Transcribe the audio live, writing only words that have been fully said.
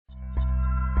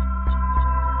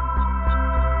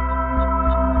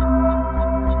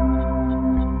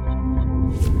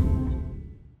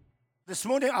This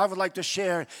morning, I would like to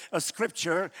share a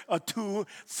scripture or two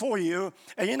for you.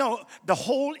 And the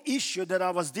whole issue that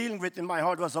I was dealing with in my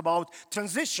heart was about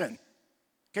transition.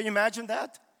 Can you imagine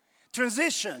that?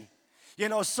 Transition.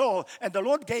 And the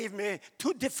Lord gave me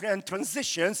two different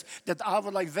transitions that I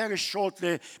would like very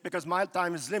shortly, because my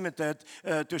time is limited,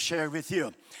 to share with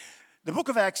you. The book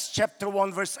of Acts, chapter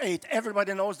 1, verse 8.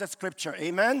 Everybody knows that scripture.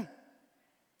 Amen?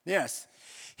 Yes.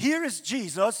 Here is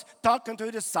Jesus talking to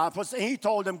the disciples, and he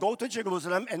told them, go to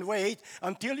Jerusalem and wait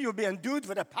until you be endued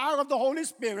with the power of the Holy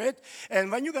Spirit. And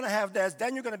when you're going to have this,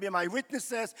 then you're going to be my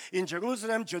witnesses in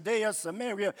Jerusalem, Judea,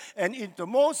 Samaria, and into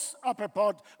most upper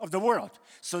part of the world.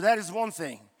 So that is one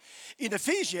thing. In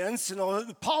Ephesians,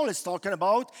 Paul is talking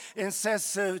about, and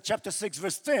says, chapter 6,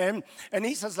 verse 10, and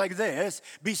he says like this,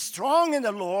 be strong in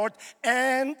the Lord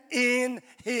and in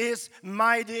his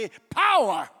mighty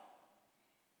power.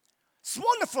 It's a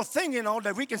wonderful thing,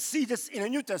 that we can see this in the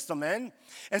New Testament.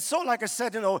 And so, like I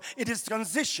said, it is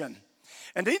transition.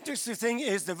 And the interesting thing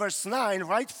is the verse 9,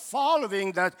 right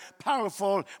following that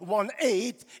powerful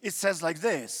 1:8, it says like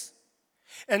this.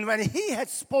 And when he had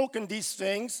spoken these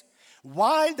things,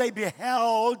 while they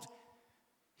beheld,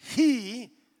 he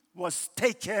was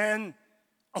taken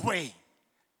away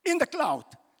in the cloud.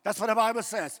 That's what the Bible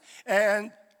says.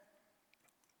 And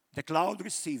the cloud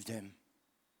received him.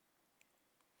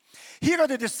 Here are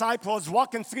the disciples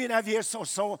walking 3.5 years or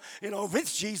so,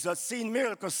 with Jesus, seeing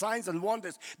miracles, signs, and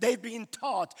wonders. They've been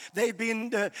taught. They've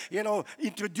been,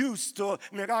 introduced to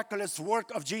miraculous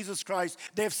work of Jesus Christ.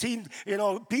 They've seen,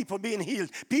 people being healed,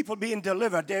 people being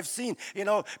delivered. They've seen,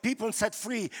 people set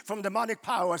free from demonic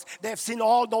powers. They've seen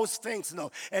all those things,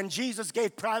 And Jesus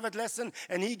gave private lesson,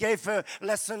 and he gave a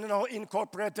lesson, in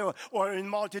corporate or in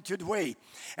multitude way.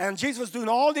 And Jesus was doing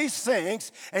all these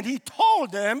things, and he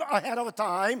told them ahead of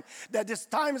time that this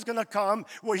time is going to come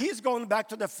where he's going back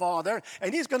to the Father,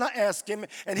 and he's going to ask him,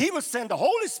 and he will send the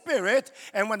Holy Spirit,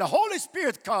 and when the Holy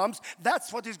Spirit comes,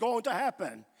 that's what is going to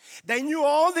happen. They knew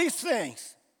all these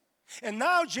things. And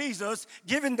now Jesus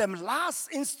giving them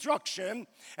last instruction,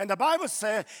 and the Bible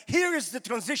says, here is the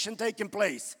transition taking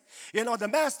place. The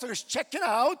master is checking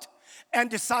out, and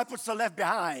disciples are left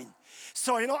behind.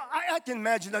 So, I can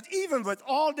imagine that even with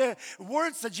all the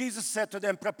words that Jesus said to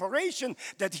them, preparation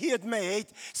that he had made,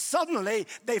 suddenly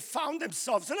they found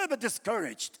themselves a little bit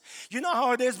discouraged. You know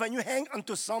how it is when you hang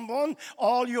onto someone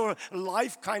all your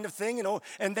life kind of thing,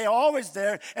 and they're always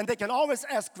there, and they can always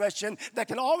ask questions. They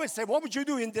can always say, what would you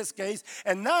do in this case?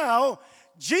 And now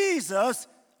Jesus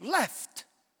left.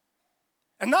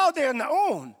 And now they're on their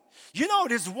own.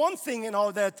 There's one thing,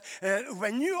 that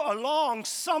when you are along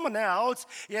someone else,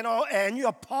 and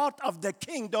you're part of the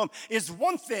kingdom is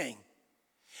one thing.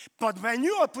 But when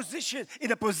you are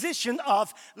in a position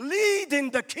of leading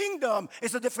the kingdom,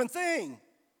 it's a different thing.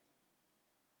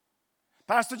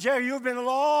 Pastor Jerry, you've been a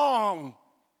long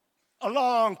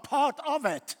part of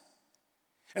it.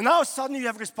 And now suddenly you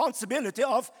have responsibility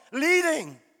of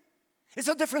leading. It's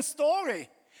a different story.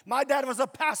 My dad was a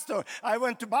pastor. I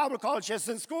went to Bible colleges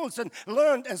and schools and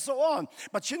learned and so on.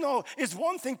 But it's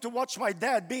one thing to watch my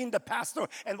dad being the pastor,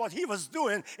 and what he was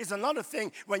doing is another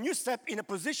thing when you step in a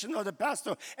position of the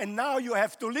pastor and now you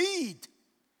have to lead.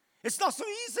 It's not so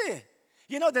easy.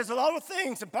 There's a lot of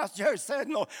things, and Pastor Jerry said,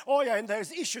 and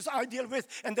there's issues I deal with,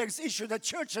 and there's issues that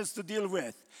church has to deal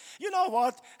with. You know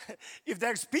what? If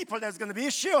there's people, there's going to be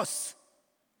issues.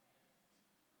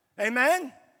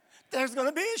 Amen? There's going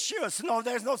to be issues.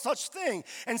 There's no such thing.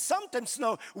 And sometimes,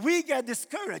 we get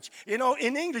discouraged.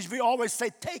 In English, we always say,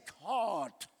 take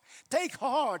heart. Take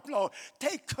heart.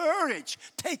 Take courage.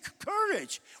 Take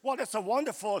courage. Well, that's a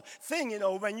wonderful thing,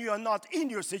 when you are not in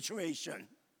your situation.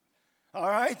 All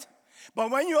right?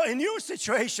 But when you're in your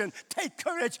situation, take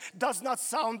courage does not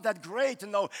sound that great,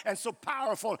 and so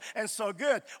powerful and so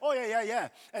good. Oh, yeah.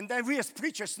 And then we as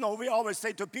preachers, we always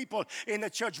say to people in the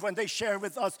church when they share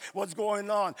with us what's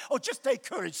going on, oh, just take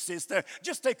courage, sister.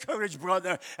 Just take courage,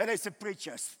 brother. And they say,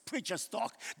 preachers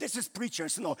talk. This is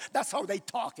preachers, That's how they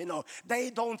talk,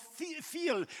 They don't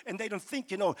feel and they don't think,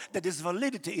 that there's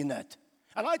validity in it.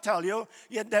 And I tell you,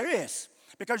 yeah, there is.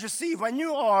 Because you see, when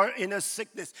you are in a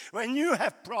sickness, when you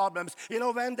have problems,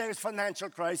 when there is financial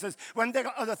crisis, when there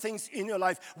are other things in your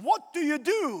life, what do you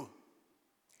do?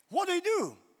 What do you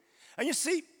do? And you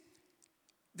see,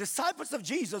 disciples of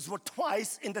Jesus were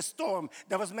twice in the storm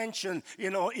that was mentioned,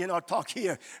 in our talk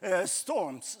here.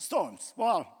 Storms.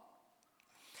 Well,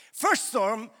 first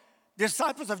storm,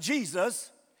 disciples of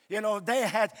Jesus, they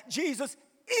had Jesus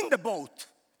in the boat.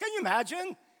 Can you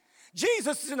imagine?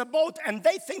 Jesus is in a boat and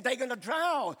they think they're going to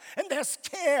drown and they're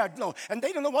scared, and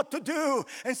they don't know what to do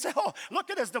and say, oh, look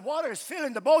at us, the water is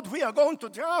filling the boat, we are going to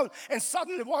drown. And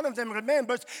suddenly one of them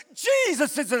remembers,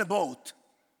 Jesus is in a boat.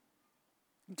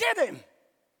 Get him.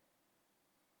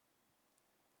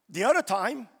 The other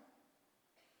time,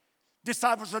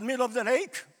 disciples are in the middle of the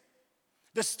lake.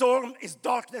 The storm is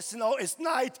darkness, it's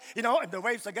night, and the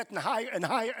waves are getting higher and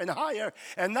higher and higher.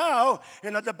 And now,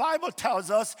 the Bible tells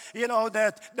us,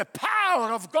 that the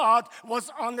power of God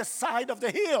was on the side of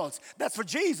the hills. That's where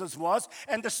Jesus was,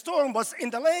 and the storm was in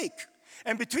the lake.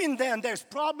 And between them, there's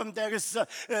problem, there is,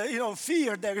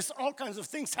 fear, there is all kinds of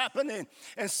things happening.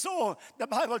 And so the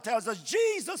Bible tells us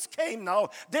Jesus came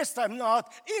now, this time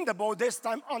not in the boat, this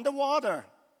time on the water.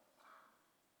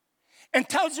 And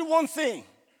tells you one thing.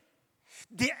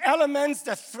 The elements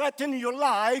that threaten your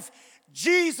life,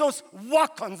 Jesus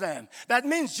walked on them. That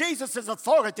means Jesus has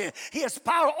authority. He has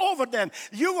power over them.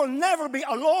 You will never be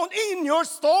alone in your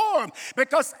storm,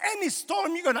 because any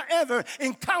storm you're going to ever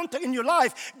encounter in your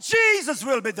life, Jesus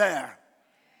will be there.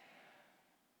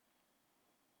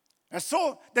 And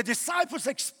so the disciples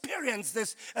experienced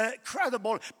this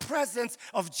incredible presence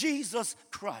of Jesus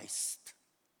Christ.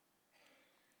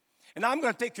 And I'm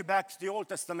going to take you back to the Old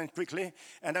Testament quickly,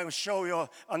 and I will show you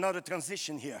another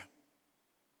transition here.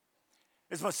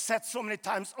 It was said so many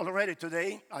times already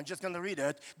today. I'm just going to read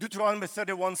it. Deuteronomy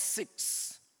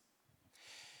 31:6.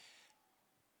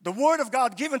 The word of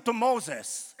God given to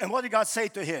Moses. And what did God say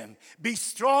to him? Be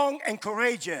strong and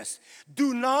courageous.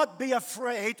 Do not be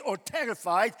afraid or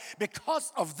terrified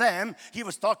because of them. He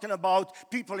was talking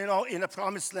about people, in the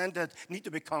promised land that need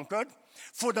to be conquered.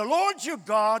 For the Lord your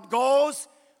God goes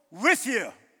with you.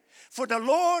 For the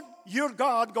Lord your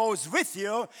God goes with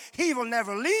you. He will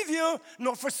never leave you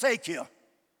nor forsake you.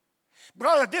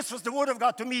 Brother, this was the word of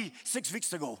God to me 6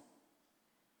 weeks ago.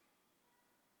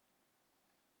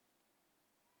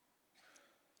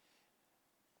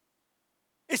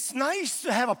 It's nice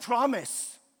to have a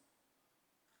promise.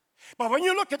 But when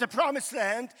you look at the promised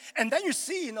land, and then you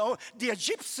see, the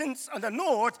Egyptians on the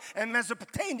north and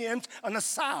Mesopotamians on the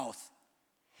south.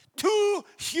 Two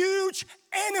huge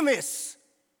enemies.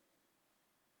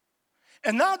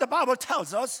 And now the Bible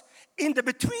tells us, in the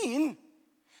between,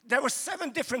 there were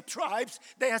 7 different tribes.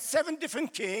 They had 7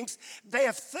 different kings. They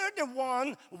have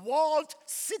 31 walled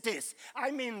cities.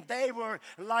 I mean, they were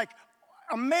like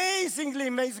amazingly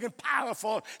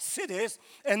powerful cities.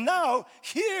 And now,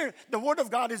 here, the word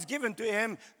of God is given to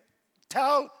him.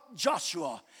 Tell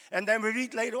Joshua. And then we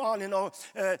read later on,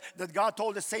 that God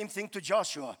told the same thing to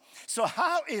Joshua. So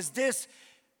how is this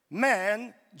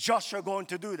man, Joshua, going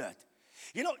to do that?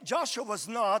 Joshua was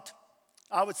not,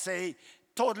 I would say,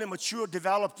 totally mature,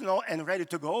 developed, and ready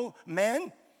to go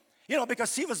man.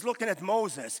 Because he was looking at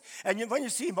Moses. And when you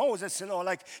see Moses,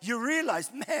 you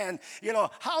realize, man,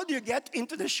 how do you get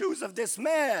into the shoes of this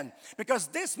man? Because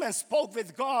this man spoke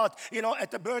with God,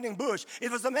 at the burning bush. It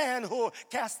was a man who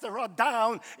cast the rod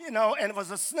down, and it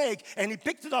was a snake. And he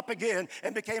picked it up again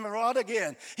and became a rod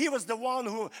again. He was the one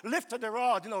who lifted the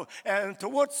rod, and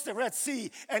towards the Red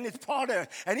Sea, and it parted.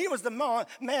 And he was the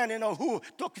man, who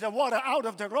took the water out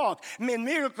of the rock. I mean,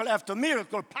 miracle after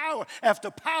miracle, power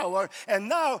after power. And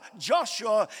now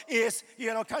Joshua is,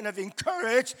 kind of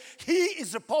encouraged. He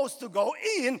is supposed to go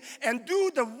in and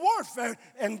do the warfare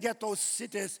and get those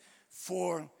cities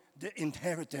for the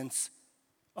inheritance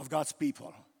of God's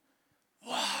people.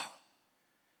 Wow.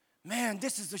 Man,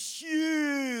 this is a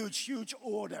huge, huge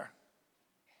order.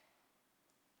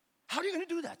 How are you going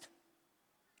to do that?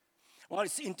 Well,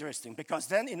 it's interesting because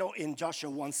then, in Joshua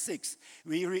 1:6,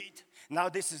 we read, now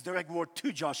this is direct word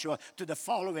to Joshua, to the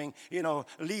following,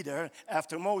 leader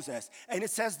after Moses. And it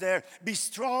says there, be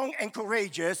strong and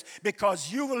courageous because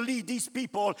you will lead these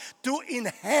people to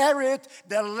inherit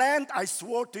the land I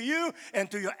swore to you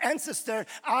and to your ancestor.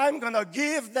 I'm going to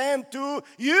give them to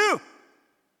you.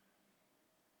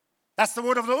 That's the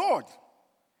word of the Lord.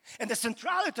 And the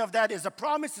centrality of that is a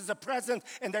promise, is a present,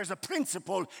 and there's a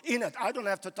principle in it. I don't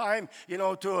have the time,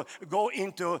 to go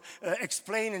into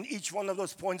explaining each one of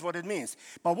those points what it means.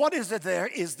 But what is it there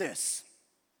is this.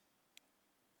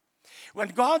 When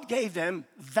God gave them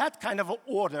that kind of an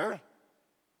order,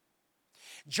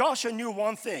 Joshua knew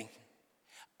one thing.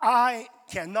 I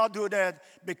cannot do that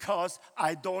because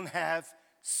I don't have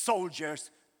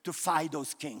soldiers to fight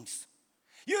those kings.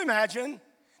 You imagine?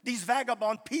 These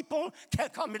vagabond people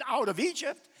coming out of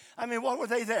Egypt. I mean, what were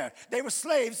they there? They were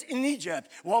slaves in Egypt.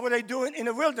 What were they doing in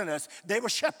the wilderness? They were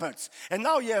shepherds. And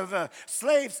now you have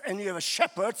slaves and you have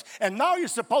shepherds. And now you're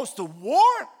supposed to war?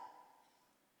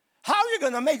 How are you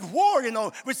going to make war,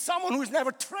 with someone who's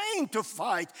never trained to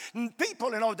fight? People,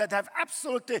 that have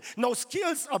absolutely no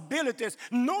skills, abilities,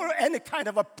 nor any kind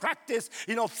of a practice,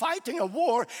 fighting a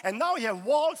war. And now you have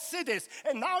walled cities.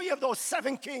 And now you have those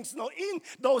 7 kings, in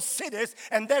those cities.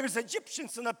 And there's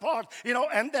Egyptians in the part,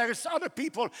 and there's other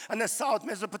people in the south,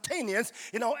 Mesopotamians,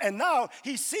 And now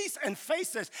he sees and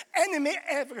faces enemy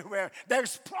everywhere.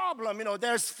 There's problem,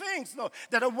 there's things,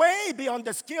 that are way beyond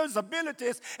the skills,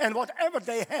 abilities, and whatever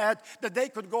they had, that they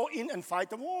could go in and fight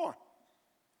the war.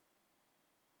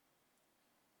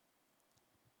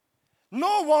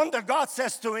 No wonder God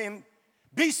says to him,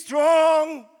 be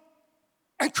strong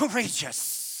and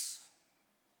courageous.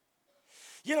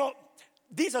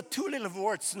 These are 2 little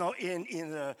words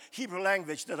in the Hebrew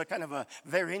language that are kind of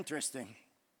very interesting.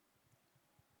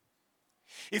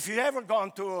 If you've ever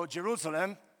gone to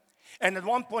Jerusalem, and at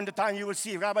one point in time, you will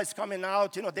see rabbis coming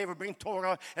out, they will bring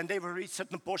Torah, and they will read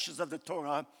certain portions of the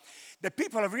Torah. The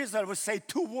people of Israel will say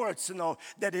 2 words,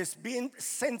 that has been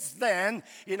since then,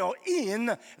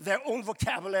 in their own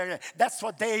vocabulary. That's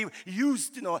what they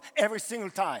used, every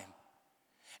single time.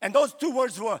 And those 2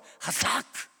 words were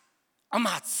Hazak,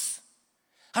 Amatz.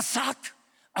 Hazak,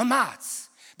 Amatz.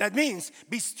 That means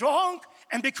be strong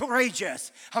and be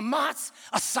courageous. Hamatz,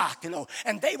 Asak,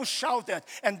 and they would shout that.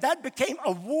 And that became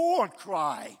a war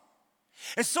cry.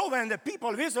 And so when the people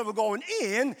of Israel were going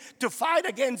in to fight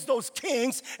against those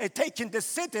kings and taking the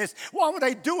cities, what were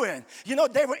they doing?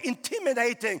 They were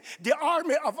intimidating the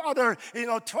army of other,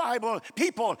 tribal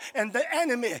people and the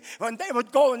enemy. When they were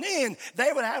going in,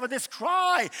 they would have this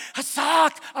cry,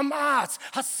 Hasak Amatz,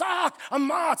 Hasak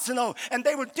Amatz, and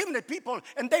they would intimidate people,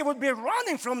 and they would be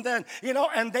running from them,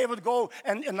 and they would go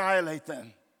and annihilate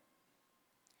them.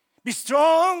 Be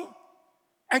strong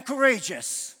and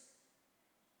courageous.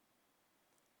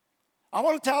 I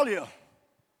want to tell you,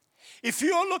 if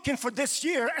you're looking for this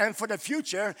year and for the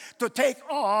future to take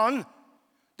on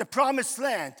the promised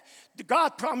land,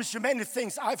 God promised you many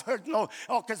things. I've heard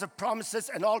all kinds of promises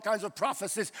and all kinds of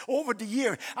prophecies over the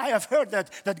year. I have heard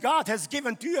that God has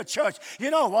given to your church.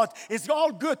 You know what? It's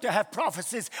all good to have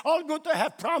prophecies, all good to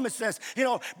have promises,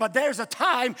 but there's a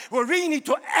time where we need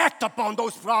to act upon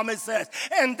those promises.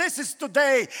 And this is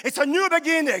today. It's a new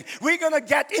beginning. We're going to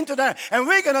get into that, and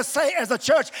we're going to say as a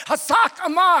church, Hasak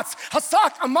Amatz,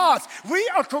 Hasak Amatz. We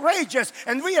are courageous,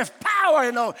 and we have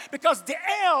power, because the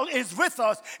El is with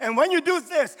us. And when you do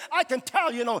this, I can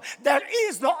tell there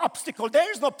is no obstacle,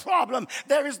 there is no problem,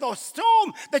 there is no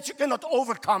storm that you cannot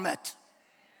overcome it.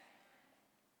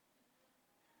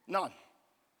 None.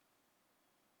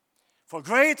 For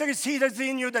greater is he that is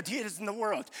in you than he is in the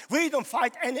world. We don't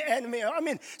fight any enemy.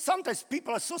 Sometimes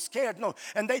people are so scared,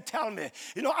 and they tell me,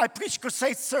 I preach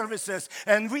crusade services,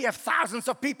 and we have thousands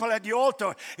of people at the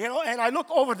altar, and I look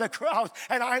over the crowd,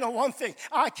 and I know one thing,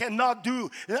 I cannot do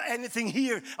anything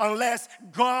here unless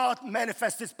God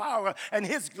manifests his power and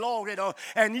his glory,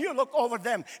 and you look over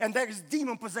them, and there is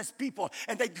demon-possessed people,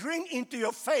 and they grin into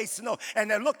your face,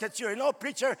 and they look at you,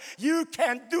 preacher, you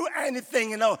can't do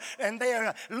anything, and they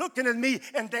are looking at me,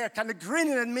 and they're kind of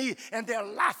grinning at me, and they're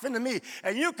laughing at me,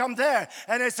 and you come there,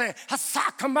 and they say,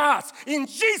 Hasak Hamas, in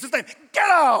Jesus' name, get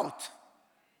out!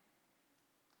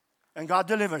 And God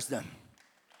delivers them.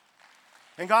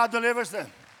 And God delivers them.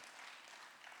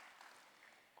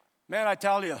 Man, I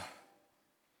tell you,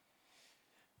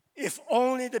 if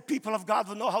only the people of God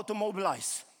would know how to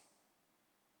mobilize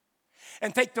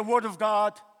and take the word of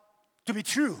God to be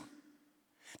true.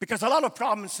 Because a lot of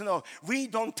problems, we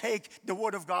don't take the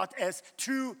word of God as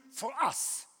true for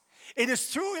us. It is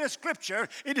true in the scripture,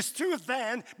 it is true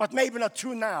then, but maybe not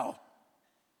true now.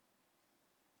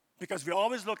 Because we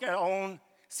always look at our own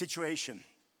situation.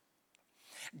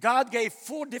 God gave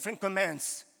 4 different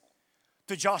commands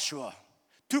to Joshua.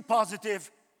 2 positive,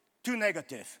 2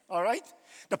 negative, all right?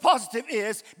 The positive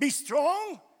is, be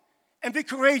strong and be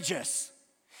courageous.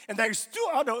 And there's 2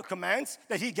 other commands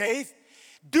that he gave.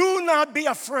 Do not be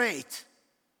afraid.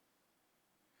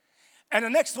 And the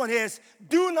next one is,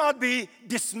 do not be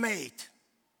dismayed.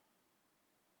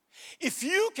 If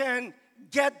you can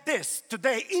get this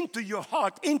today into your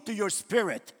heart, into your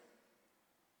spirit,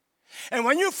 and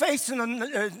when you're facing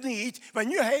a need,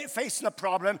 when you're facing a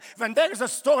problem, when there is a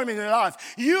storm in your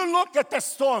life, you look at the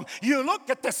storm, you look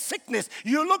at the sickness,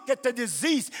 you look at the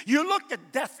disease, you look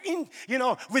at death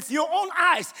with your own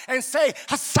eyes and say,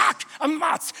 Hasak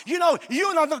Amatz, you're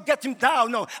not going to get him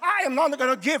down. No, I am not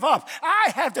going to give up.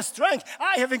 I have the strength,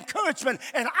 I have encouragement,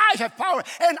 and I have power,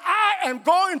 and I am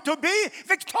going to be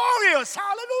victorious.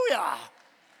 Hallelujah.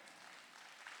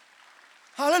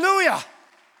 Hallelujah.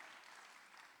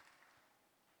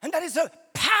 And that is a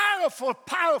powerful,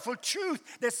 powerful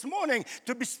truth this morning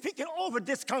to be speaking over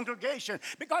this congregation.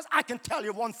 Because I can tell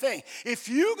you one thing. If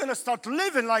you're going to start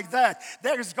living like that,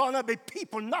 there is going to be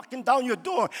people knocking down your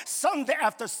door Sunday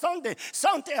after Sunday,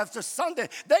 Sunday after Sunday.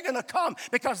 They're going to come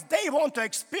because they want to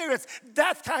experience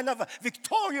that kind of a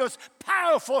victorious,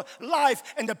 powerful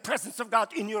life and the presence of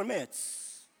God in your midst.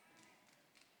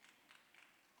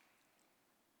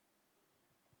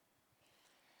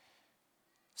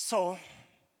 So,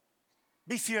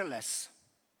 be fearless.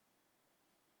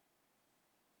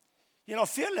 You know,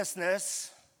 fearlessness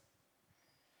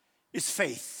is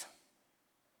faith.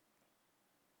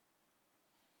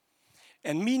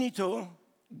 And we need to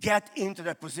get into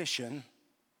that position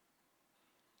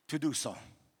to do so.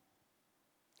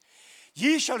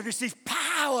 Ye shall receive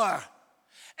power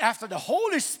after the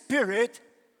Holy Spirit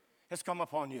has come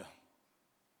upon you.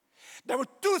 There were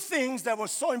two things that were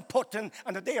so important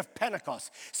on the day of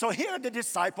Pentecost. So here are the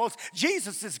disciples.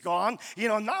 Jesus is gone. You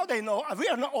know, now they know we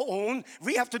are not our own.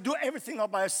 We have to do everything all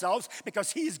by ourselves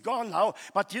because he's gone now.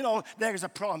 But, you know, there is a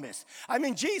promise. I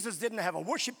mean, Jesus didn't have a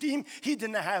worship team. He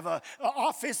didn't have an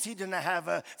office. He didn't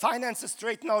have finances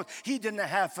straightened out. He didn't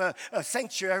have a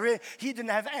sanctuary. He didn't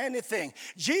have anything.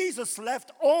 Jesus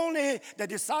left only the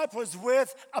disciples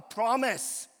with a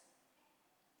promise.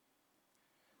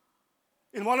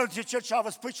 In one of the churches I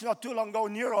was preaching not too long ago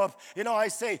in Europe, you know, I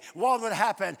say, what would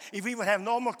happen if we would have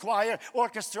no more choir,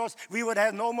 orchestras, we would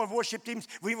have no more worship teams,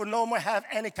 we would no more have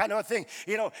any kind of a thing.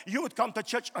 You know, you would come to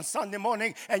church on Sunday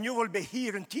morning and you will be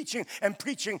here and teaching and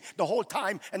preaching the whole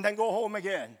time and then go home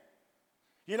again.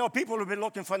 You know, people will be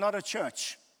looking for another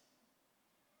church.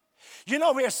 You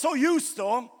know, we are so used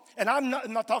to, and I'm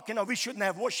not talking, we shouldn't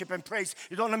have worship and praise.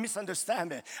 You don't misunderstand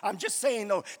me. I'm just saying,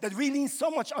 that we lean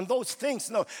so much on those things,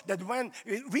 that when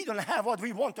we don't have what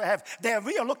we want to have, then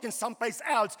we are looking someplace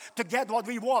else to get what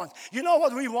we want. You know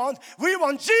what we want? We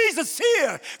want Jesus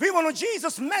here. We want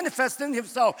Jesus manifesting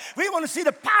himself. We want to see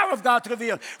the power of God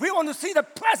revealed. We want to see the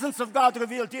presence of God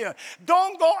revealed here.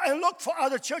 Don't go and look for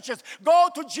other churches. Go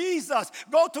to Jesus.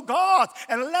 Go to God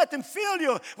and let him fill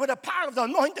you with the power of the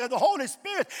anointing of the Holy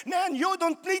Spirit. Man, you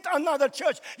don't need another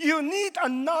church. You need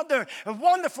another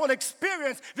wonderful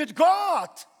experience with God.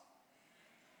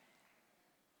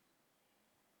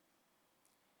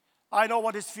 I know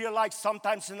what it feels like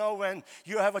sometimes, when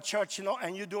you have a church,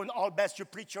 and you're doing all best, you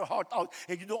preach your heart out,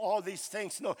 and you do all these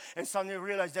things, and suddenly you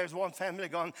realize there's one family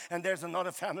gone, and there's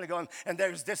another family gone, and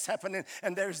there's this happening,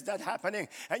 and there's that happening,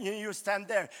 and you stand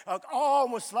there,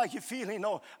 almost like you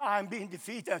feel, I'm being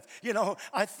defeated.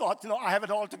 I thought, I have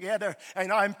it all together, and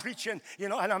I'm preaching,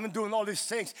 and I'm doing all these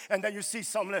things, and then you see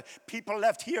some people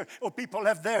left here, or people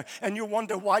left there, and you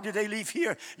wonder, why did they leave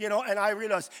here? And I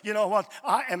realize, what?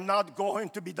 I am not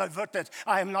going to be diverted.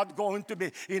 I am not going to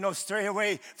be, stray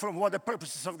away from what the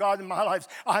purposes of God in my life.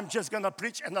 I'm just going to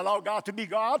preach and allow God to be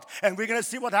God, and we're going to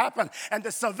see what happens. And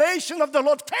the salvation of the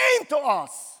Lord came to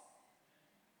us.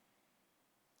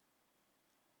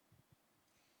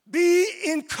 Be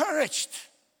encouraged,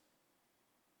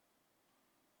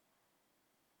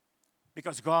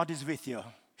 because God is with you.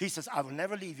 He says, I will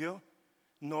never leave you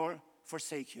nor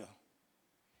forsake you.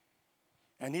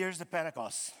 And here's the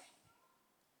Pentecost.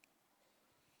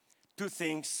 Two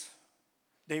things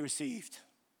they received: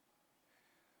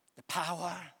 the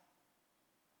power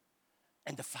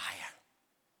and the fire.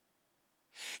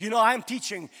 I'm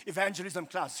teaching evangelism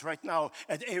class right now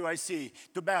at AYC.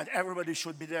 Too bad everybody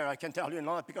should be there. I can tell you,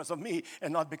 not because of me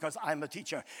and not because I'm a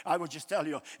teacher. I would just tell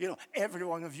you, every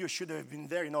one of you should have been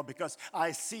there, because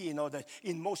I see, that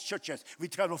in most churches, we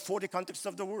travel 40 countries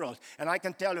of the world. And I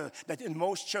can tell you that in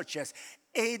most churches,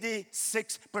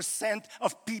 86%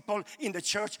 of people in the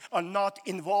church are not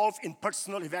involved in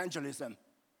personal evangelism.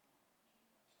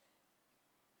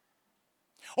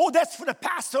 Oh, that's for the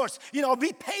pastors.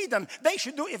 We pay them. They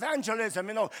should do evangelism.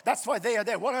 That's why they are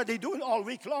there. What are they doing all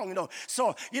week long?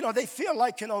 So, they feel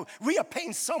like, we are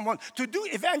paying someone to do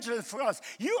evangelism for us.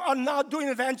 You are not doing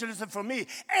evangelism for me.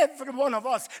 Every one of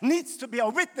us needs to be a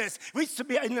witness, needs to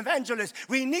be an evangelist.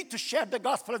 We need to share the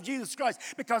gospel of Jesus Christ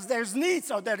because there's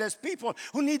needs out there. There's people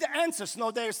who need answers.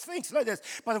 There's things like this.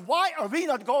 But why are we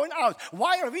not going out?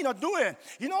 Why are we not doing it?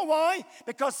 You know why?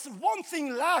 Because one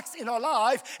thing lacks in our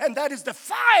life, and that is the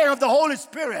fire of the Holy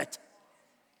Spirit.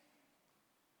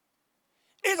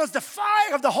 It was the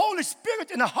fire of the Holy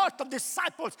Spirit in the heart of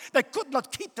disciples that could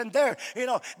not keep them there.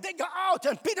 They go out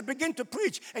and Peter began to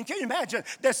preach. And can you imagine?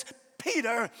 There's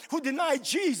Peter who denied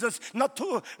Jesus not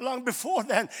too long before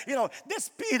then. This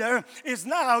Peter is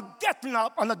now getting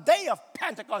up on the day of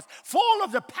Pentecost, full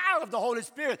of the power of the Holy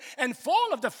Spirit and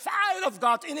full of the fire of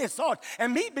God in his heart.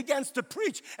 And he begins to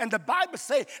preach. And the Bible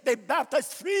says they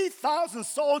baptized 3,000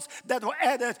 souls that were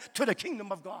added to the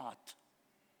kingdom of God.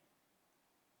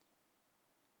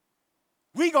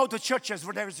 We go to churches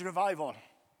where there is revival.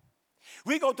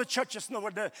 We go to churches now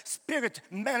where the Spirit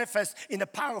manifests in a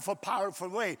powerful, powerful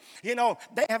way.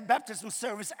 They have baptism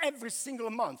service every single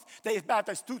month. They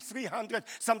baptize 200, 300,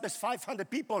 sometimes 500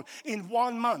 people in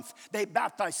 1 month. They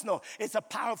baptize. It's a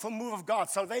powerful move of God.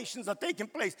 Salvations are taking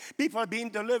place. People are being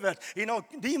delivered.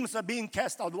 Demons are being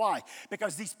cast out. Why?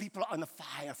 Because these people are on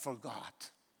fire for God.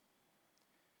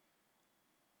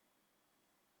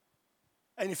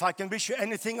 And if I can wish you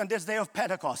anything on this day of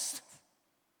Pentecost,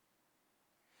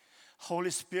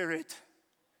 Holy Spirit,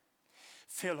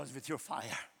 fill us with your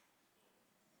fire.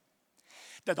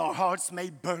 That our hearts may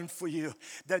burn for you.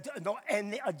 That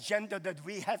any agenda that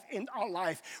we have in our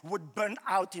life would burn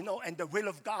out, and the will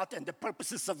of God and the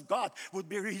purposes of God would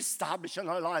be reestablished in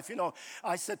our life.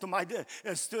 I said to my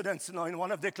students, in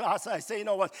one of the classes, I say,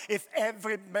 what? If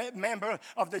every member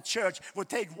of the church would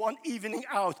take one evening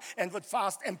out and would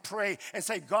fast and pray and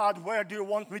say, God, where do you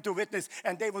want me to witness?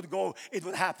 And they would go, it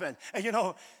would happen.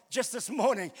 And just this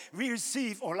morning, we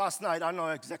received, or last night, I don't know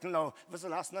exactly, was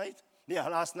it last night? Yeah,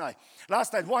 last night.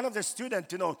 Last night, one of the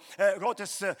students, wrote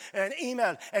us an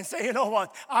email and said, you know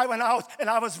what? I went out and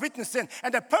I was witnessing,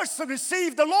 and the person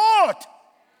received the Lord.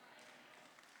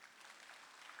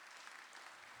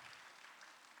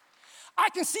 I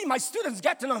can see my students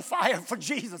getting on fire for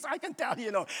Jesus. I can tell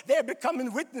you, they're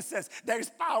becoming witnesses. There's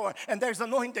power and there's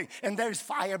anointing and there's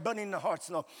fire burning in the hearts.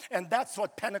 And that's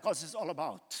what Pentecost is all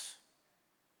about.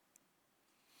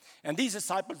 And these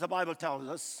disciples, the Bible tells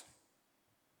us,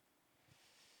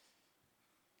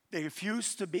 they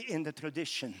refused to be in the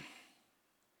tradition.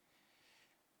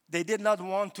 They did not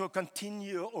want to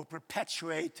continue or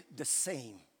perpetuate the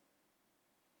same.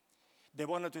 They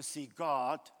wanted to see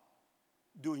God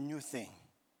do a new thing.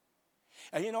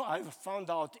 And I've found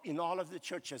out in all of the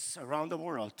churches around the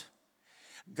world,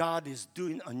 God is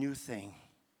doing a new thing.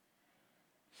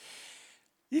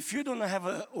 If you don't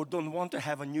have or don't want to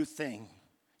have a new thing,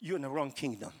 you're in the wrong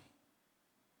kingdom.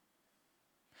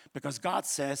 Because God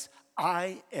says,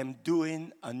 I am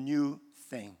doing a new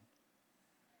thing.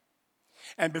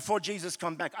 And before Jesus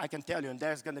comes back, I can tell you, and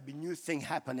there's going to be new thing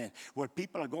happening where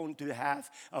people are going to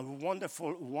have a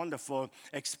wonderful, wonderful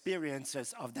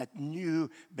experiences of that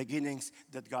new beginnings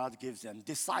that God gives them.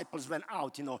 Disciples went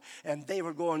out, and they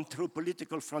were going through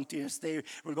political frontiers. They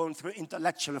were going through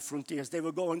intellectual frontiers. They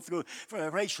were going through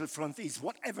racial frontiers.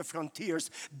 Whatever frontiers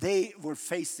they were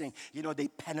facing, they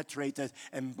penetrated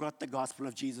and brought the gospel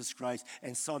of Jesus Christ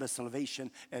and saw the salvation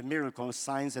and miracles,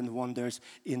 signs and wonders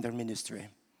in their ministry.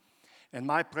 And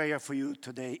my prayer for you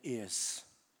today is,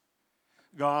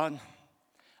 God,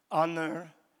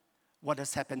 honor what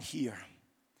has happened here.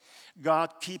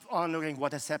 God, keep honoring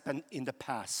what has happened in the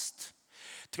past.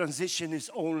 Transition is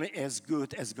only as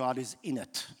good as God is in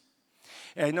it.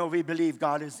 And we believe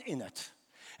God is in it.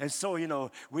 And so,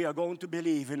 we are going to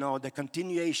believe, the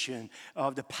continuation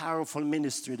of the powerful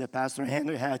ministry that Pastor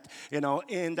Henry had,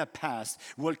 in the past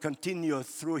will continue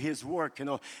through his work.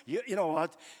 You know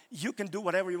what? You can do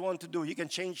whatever you want to do. You can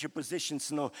change your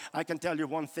positions. I can tell you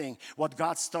one thing. What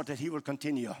God started, he will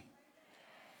continue.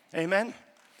 Amen?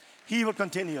 He will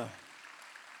continue.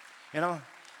 I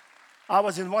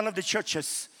was in one of the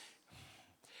churches.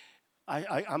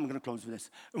 I'm going to close with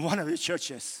this. One of the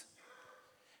churches.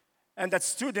 And that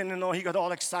student, he got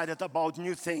all excited about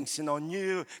new things,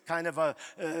 new kind of a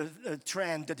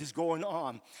trend that is going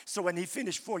on. So when he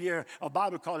finished 4 years of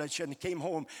Bible college and came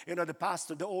home, the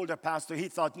pastor, the older pastor, he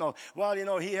thought,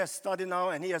 he has studied now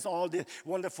and he has all the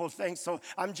wonderful things. So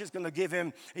I'm just going to give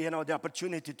him, the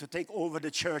opportunity to take over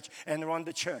the church and run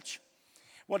the church.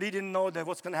 Well, he didn't know that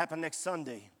what's going to happen next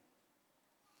Sunday.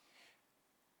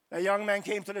 A young man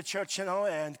came to the church,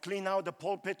 and cleaned out the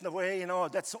pulpit in a way,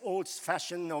 that's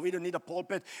old-fashioned. We don't need a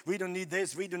pulpit. We don't need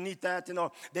this. We don't need that.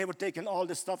 They were taking all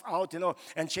the stuff out,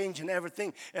 and changing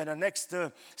everything. And the next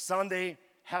Sunday,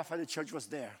 half of the church was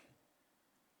there.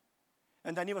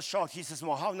 And then he was shocked. He says,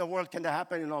 well, how in the world can that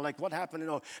happen? What happened?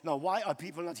 Now, why are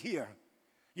people not here?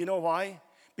 You know why?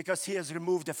 Because he has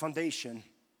removed the foundation.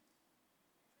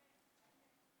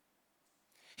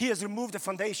 He has removed the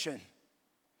foundation.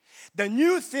 The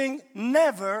new thing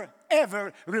never,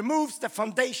 ever removes the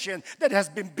foundation that has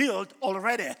been built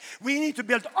already. We need to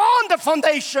build on the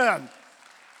foundation.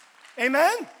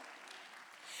 Amen?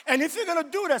 And if you're going to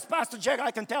do this, Pastor Jack,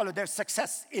 I can tell you their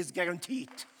success is guaranteed.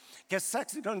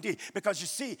 consecutively. Because you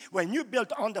see, when you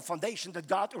build on the foundation that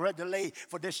God already laid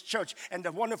for this church, and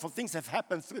the wonderful things have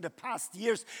happened through the past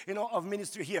years, of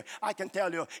ministry here, I can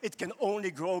tell you, it can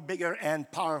only grow bigger and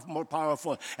more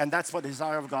powerful. And that's what the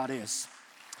desire of God is.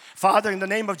 Father, in the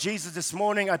name of Jesus, this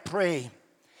morning I pray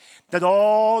that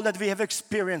all that we have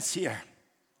experienced here,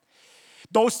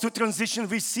 those two transitions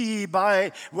we see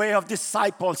by way of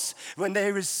disciples when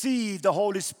they received the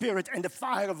Holy Spirit and the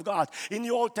fire of God. In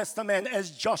the Old Testament,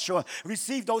 as Joshua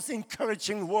received those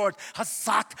encouraging words,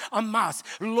 Hazak Amas.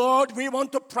 Lord, we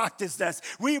want to practice this.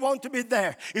 We want to be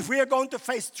there. If we are going to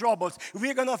face troubles, if we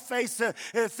are going to face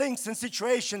things and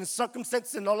situations,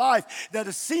 circumstances in our life that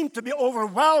seem to be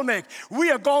overwhelming,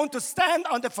 we are going to stand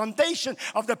on the foundation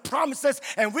of the promises,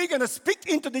 and we're going to speak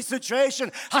into this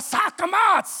situation, Hazak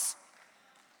Amas.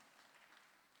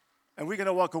 And we're going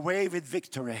to walk away with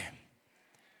victory.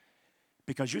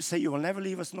 Because you say you will never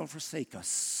leave us nor forsake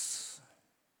us.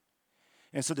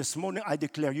 And so this morning I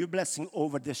declare your blessing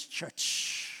over this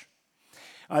church.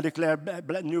 I declare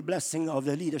new blessing of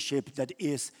the leadership that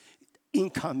is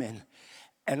incoming.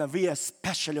 And we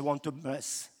especially want to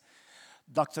bless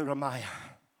Dr. Ramaya,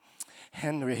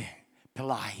 Henry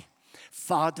Pillai.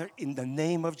 Father, in the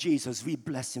name of Jesus, we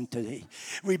bless him today.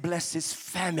 We bless his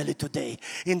family today.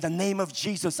 In the name of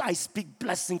Jesus, I speak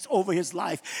blessings over his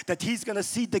life, that he's going to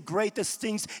see the greatest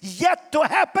things yet to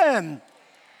happen.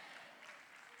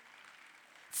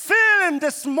 Fill him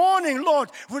this morning, Lord,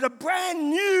 with a brand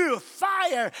new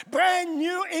fire, brand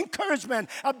new encouragement,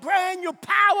 a brand new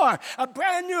power, a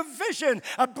brand new vision,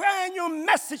 a brand new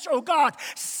message, oh God.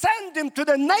 Send him to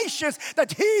the nations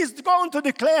that he is going to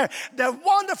declare the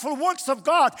wonderful works of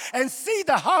God and see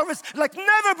the harvest like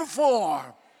never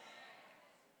before.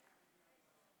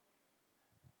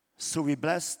 So we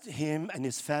bless him and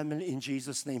his family in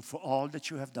Jesus' name for all that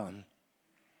you have done,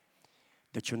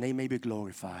 that your name may be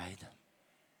glorified.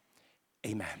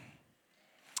 Amen.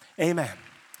 Amen.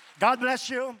 God bless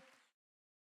you.